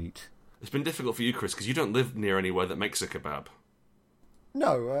bad meat. It's been difficult for you, Chris, because you don't live near anywhere that makes a kebab.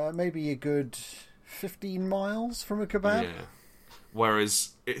 No, maybe a good 15 miles from a kebab. Yeah.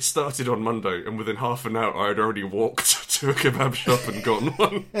 Whereas it started on Monday, and within half an hour I had already walked to a kebab shop and gotten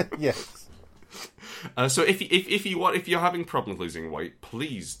one. Yes. So if you're having problems losing weight,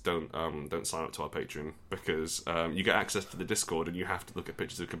 please don't sign up to our Patreon, because you get access to the Discord and you have to look at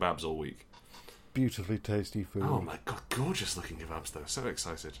pictures of kebabs all week. Beautifully tasty food. Oh my god, gorgeous looking kebabs though. So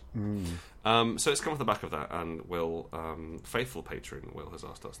excited. So it's come off the back of that, and Will, faithful patron Will, has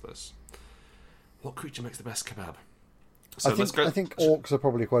asked us this: what creature makes the best kebab? So let's go. I think orcs are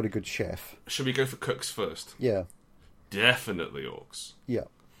probably quite a good chef. Should we go for cooks first? Yeah. Definitely orcs. Yeah.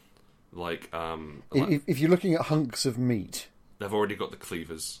 Like, If you're looking at hunks of meat. they've already got the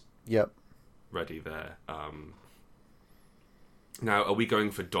cleavers Yep. ready there. Now, are we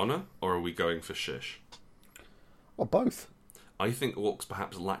going for Donna or are we going for Shish? Or both. I think orcs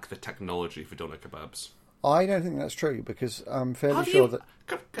perhaps lack the technology for Donna kebabs. I don't think that's true, because I'm fairly Have sure you,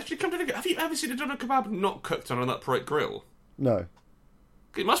 that... actually, come to think of it, have you ever seen a Donna kebab not cooked on an upright grill? No.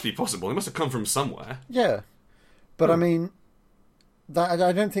 It must be possible. It must have come from somewhere. Yeah. But I mean, that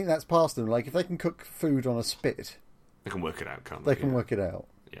I don't think that's past them. Like, if they can cook food on a spit, They can work it out, can't they they? can work it out.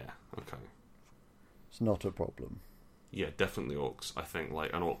 Yeah, okay. It's not a problem. Yeah, definitely orcs. I think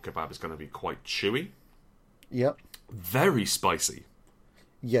like an orc kebab is going to be quite chewy, Yep. very spicy.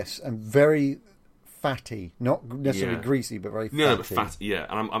 Yes, and very fatty. Not necessarily Yeah. greasy, but very fatty. No, but fat. Yeah,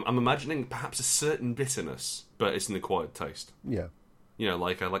 and I'm imagining perhaps a certain bitterness, but it's an acquired taste. Yeah. You know,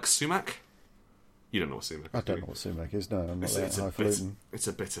 like sumac. You don't know what sumac is. I don't know what sumac is. No, I'm not that It's a highfalutin. it's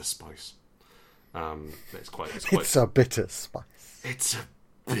a bitter spice. It's quite. It's a bitter spice. It's a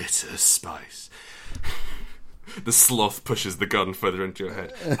bitter spice. The sloth pushes the gun further into your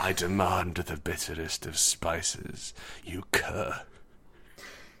head. I demand the bitterest of spices, you cur.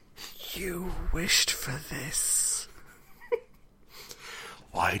 You wished for this.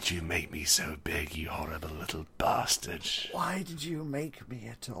 Why'd you make me so big, you horrible little bastard? Why did you make me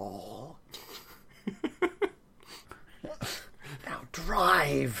at all? Now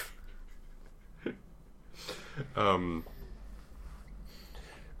drive.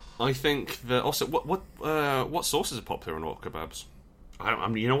 I think that also what sauces are popular in orc kebabs?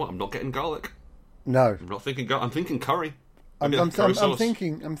 You know what? I'm not getting garlic. No, I'm not thinking garlic. I'm thinking curry. I'm Maybe like curry sauce.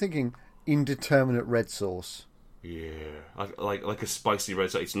 thinking indeterminate red sauce. Yeah, like a spicy red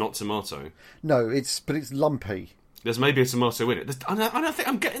sauce. It's not tomato. No, it's lumpy. There's maybe a tomato in it. I don't think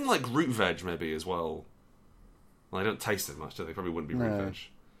I'm getting like root veg maybe as well. I don't taste it much, do they? Probably wouldn't be root No. veg.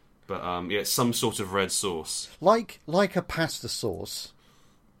 But yeah, it's some sort of red sauce. Like a pasta sauce.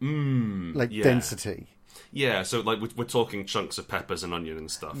 Like yeah. density. Yeah, so like we're talking chunks of peppers and onion and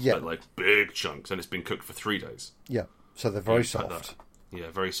stuff. Yeah. But, like big chunks, and it's been cooked for 3 days. Yeah. So they're very Put that- soft. Yeah,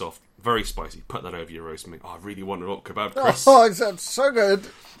 very soft, very spicy. Put that over your roast meat. Oh, I really want an orc kebab, Chris. Oh, it sounds so good.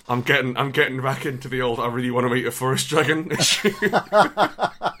 I'm getting back into the old I really want to eat a forest dragon issue.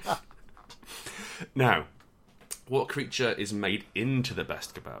 Now, what creature is made into the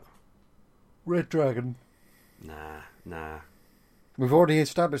best kebab? Red dragon. Nah. We've already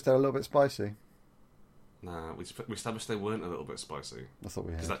established they're a little bit spicy. We established they weren't a little bit spicy. I thought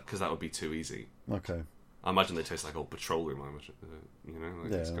we had. Because that would be too easy. Okay. I imagine they taste like old petroleum. You know,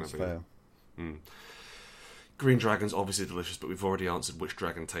 like Yeah, it's gonna that's be. fair. Green dragon's obviously delicious, but we've already answered which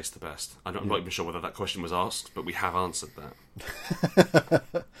dragon tastes the best. I'm not even sure whether that question was asked, but we have answered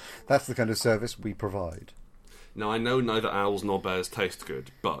that. That's the kind of service we provide. Now, I know neither owls nor bears taste good,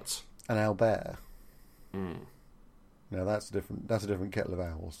 but An owlbear. No, that's a different kettle of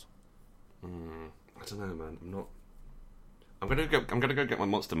owls. I don't know, man. I'm gonna go get my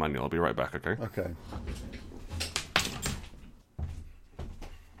monster manual. I'll be right back. Okay. Okay.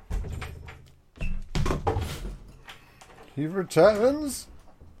 He returns.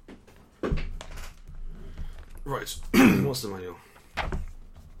 Right. What's the manual?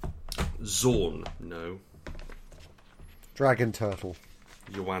 Zorn. No. Dragon turtle.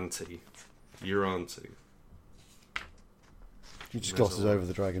 Yuanti. Uranti. You just glosses over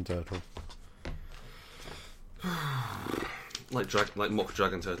the dragon turtle. Like mock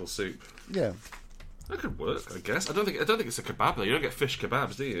dragon turtle soup. Yeah. That could work, I guess. I don't think it's a kebab though. You don't get fish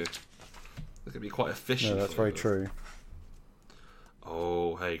kebabs, do you? That could be quite a fishy. No, that's very true.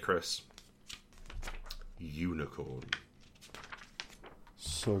 Oh, hey, Chris. Unicorn.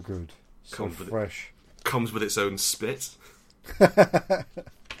 So good. So fresh. Comes with its own spit.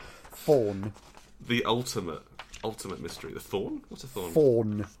 Fawn. The ultimate mystery. The thorn? What's a thorn?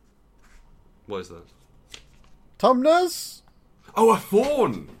 Fawn. What is that? Tumnus? Oh, a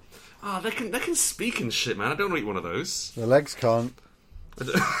fawn! Ah, they can speak and shit, man. I don't want to eat one of those. The legs can't.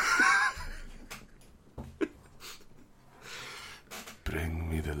 Bring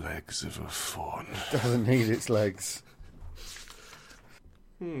me the legs of a fawn. Doesn't need its legs.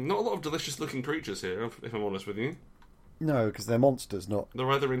 Not a lot of delicious looking creatures here, if I'm honest with you. No, because they're monsters, not...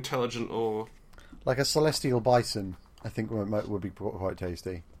 They're either intelligent or... Like a celestial bison, I think would be quite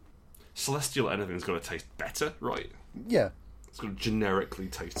tasty. Celestial anything's got to taste better, right? Yeah. It's got to generically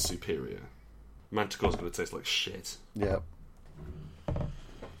taste superior. Manticore's going to taste like shit. Yeah.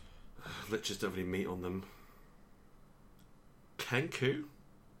 Liches don't have any meat on them. Kenku?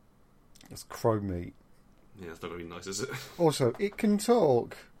 That's crow meat. Yeah, it's not going to be nice, is it? Also, it can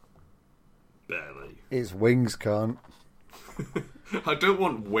talk. Barely. Its wings can't. I don't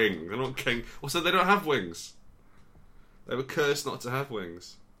want wings. I don't want king. Also, they don't have wings. They were cursed not to have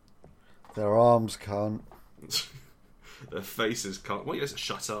wings. Their arms can't. Their faces can't. Why don't you just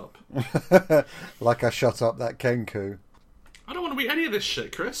shut up? Like I shut up that Kenku. I don't want to eat any of this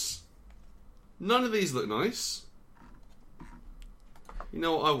shit, Chris. None of these look nice. You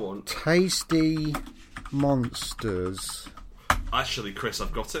know what I want? Tasty monsters. Actually, Chris,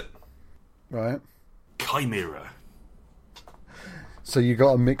 I've got it. Right. Chimera. So you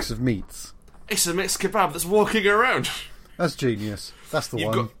got a mix of meats. It's a mixed kebab that's walking around. That's genius. That's the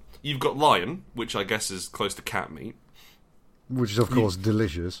one. You've got lion, which I guess is close to cat meat. Which is, of course,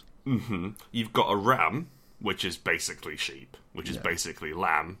 delicious. Mm-hmm. You've got a ram, which is basically sheep, which is basically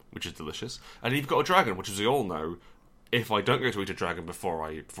lamb, which is delicious. And you've got a dragon, which, as we all know, if I don't go to eat a dragon before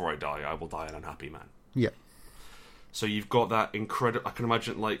I die, I will die an unhappy man. Yeah. So you've got that incredible... I can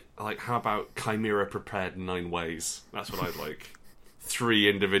imagine, like how about Chimera prepared 9 ways? That's what I'd like. 3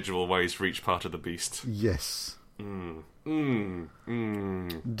 individual ways for each part of the beast. Yes. Delicioso.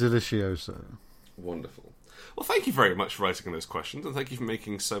 Wonderful. Well, thank you very much for writing those questions, and thank you for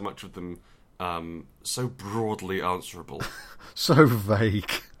making so much of them so broadly answerable. So vague.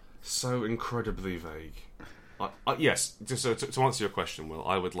 So incredibly vague. Yes, so to answer your question, Will,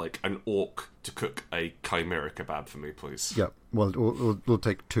 I would like an orc to cook a chimera kebab for me, please. Yeah, well, we'll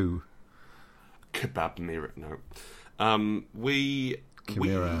take 2. Kebab mirror, no.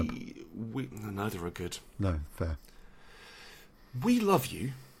 Neither are good. No, fair. We love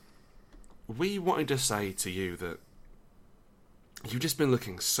you. We wanted to say to you that you've just been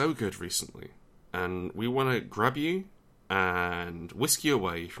looking so good recently, and we want to grab you and whisk you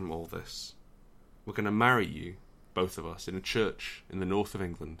away from all this. We're going to marry you, both of us, in a church in the north of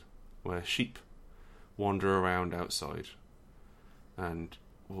England, where sheep wander around outside, and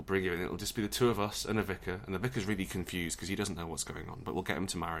we'll bring you in. It'll just be the 2 of us and a vicar, and the vicar's really confused because he doesn't know what's going on, but we'll get him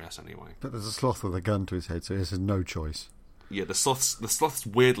to marry us anyway. But there's a sloth with a gun to his head, so he has no choice. Yeah, the sloth's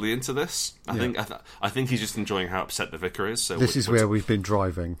weirdly into this. I think he's just enjoying how upset the vicar is. So this is where we've been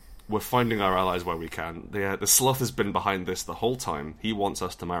driving. We're finding our allies where we can. The sloth has been behind this the whole time. He wants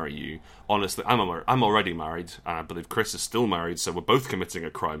us to marry you. Honestly, I'm already married, and I believe Chris is still married, so we're both committing a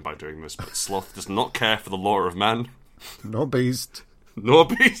crime by doing this. But Sloth does not care for the law of man. Nor beast. Nor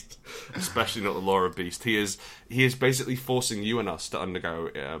beast. Especially not the law of beast. He is basically forcing you and us to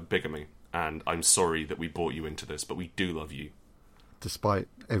undergo bigamy. And I'm sorry that we brought you into this, but we do love you. Despite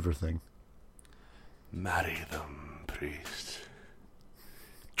everything. Marry them, priest.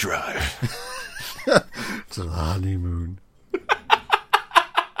 Drive. To the honeymoon.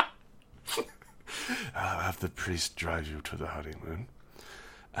 I'll have the priest drive you to the honeymoon.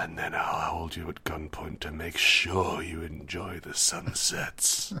 And then I'll hold you at gunpoint to make sure you enjoy the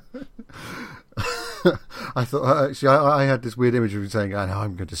sunsets. I thought, actually, I had this weird image of him saying,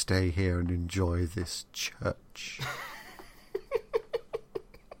 I'm going to stay here and enjoy this church.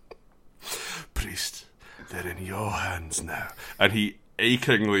 Priest, they're in your hands now. And he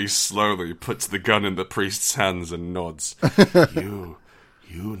achingly, slowly puts the gun in the priest's hands and nods.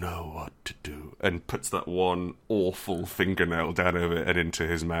 You know what to do. And puts that one awful fingernail down over it and into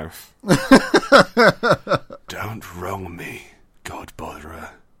his mouth. Die Don't wrong me, God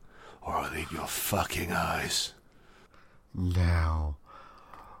botherer, or I'll eat your fucking eyes. Now,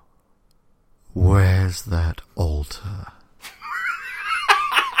 where's that altar?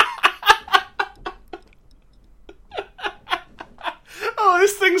 Oh,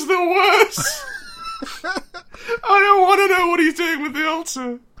 this thing's the worst. I don't want to know what he's doing with the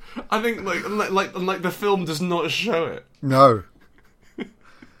altar. I think like the film does not show it. No.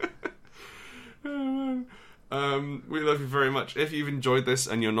 We love you very much. If you've enjoyed this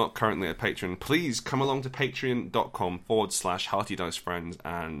and you're not currently a patron, please come along to patreon.com/HeartyDiceFriends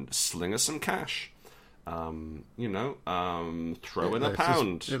and sling us some cash. Throw in a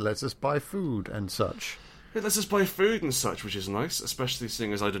pound. It lets us buy food and such. It lets us buy food and such, which is nice, especially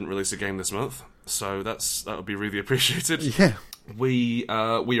seeing as I didn't release a game this month. So that would be really appreciated. Yeah. We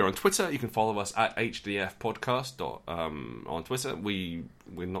are on Twitter. You can follow us at HDF Podcast on Twitter. We're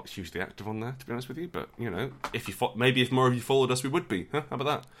not hugely active on there, to be honest with you. But if more of you followed us, we would be. Huh? How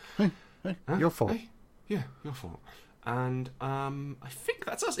about that? Hey, your fault. Hey? Yeah, your fault. And I think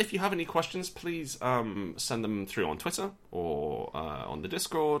that's us. If you have any questions, please send them through on Twitter or on the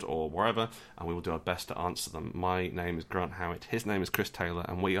Discord or wherever, and we will do our best to answer them. My name is Grant Howitt. His name is Chris Taylor,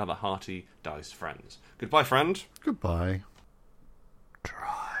 and we are the Hearty Dice Friends. Goodbye, friend. Goodbye.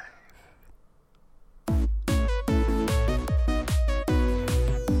 Try.